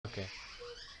Okay.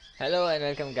 Hello and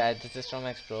welcome guys, this is from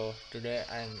Pro. Today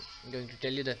I'm going to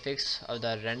tell you the fix of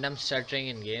the random stuttering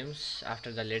in games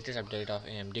after the latest update of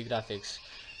AMD graphics.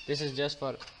 This is just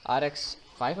for RX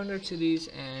 500 series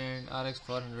and RX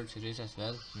 400 series as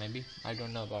well. Maybe, I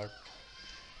don't know about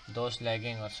those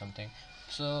lagging or something.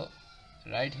 So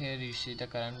right here you see the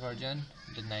current version,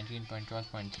 the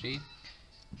 19.12.3.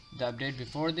 The update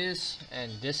before this and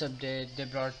this update, they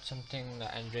brought something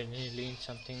and really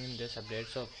something in this update.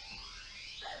 So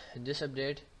this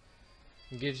update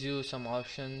gives you some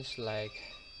options like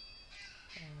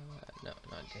no,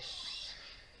 not this,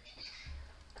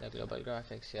 the global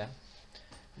graphics, yeah,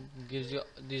 gives you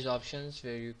these options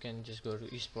where you can just go to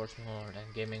esports mode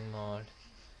and gaming mode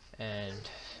and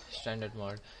standard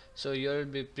mode. So you'll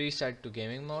be preset to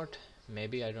gaming mode,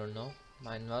 maybe, I don't know,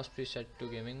 mine was preset to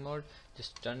gaming mode.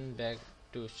 Just turn back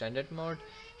to standard mode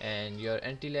and your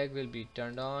anti-lag will be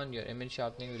turned on, your image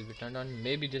sharpening will be turned on,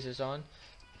 maybe this is on.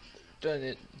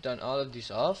 Turn all of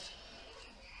these off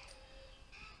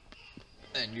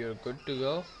and you're good to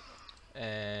go.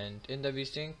 And in the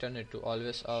VSync, turn it to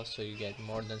always off so you get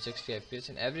more than 60 FPS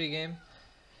in every game.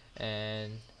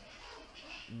 And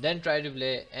then try to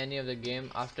play any of the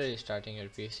game after restarting your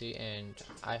PC, and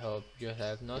I hope you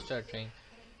have no stuttering.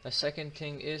 The second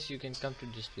thing is you can come to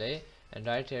display and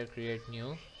right here create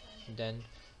new, then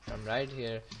from right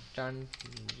here turn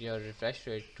your refresh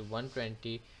rate to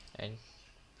 120 and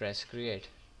press create,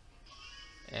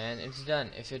 and it's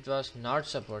done. If it was not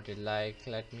supported, like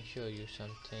let me show you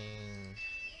something,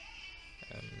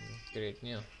 create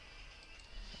new,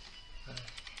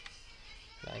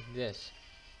 like this.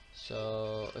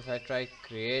 So if I try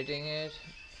creating it,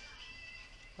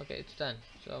 okay, it's done.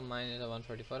 So mine is a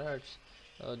 144 hertz.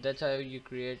 So that's how you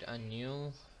create a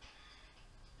new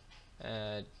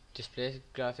display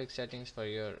graphics settings for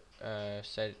your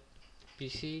set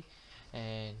PC,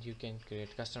 and you can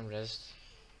create custom res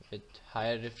with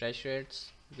higher refresh rates.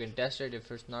 You can test it.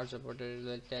 If it's not supported, it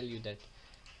will tell you that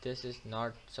this is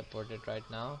not supported right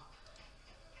now.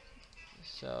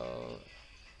 So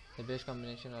the base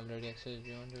combination already exists. Do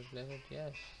you want to replace it?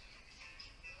 Yes.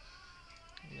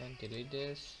 And then delete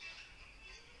this,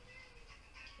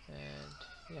 and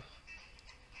yeah,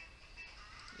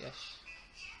 yes,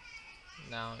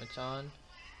 now it's on.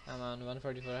 I'm on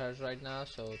 144 hertz right now.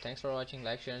 So thanks for watching.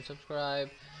 Like, share and subscribe.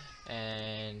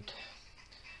 And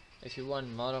if you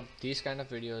want more of these kind of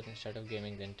videos instead of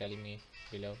gaming, then tell me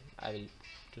below. I will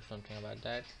do something about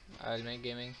that. I will make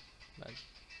gaming, but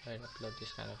I will upload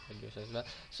this kind of videos as well.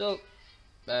 So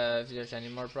if there's any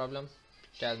more problem,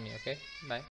 tell me. Okay, bye.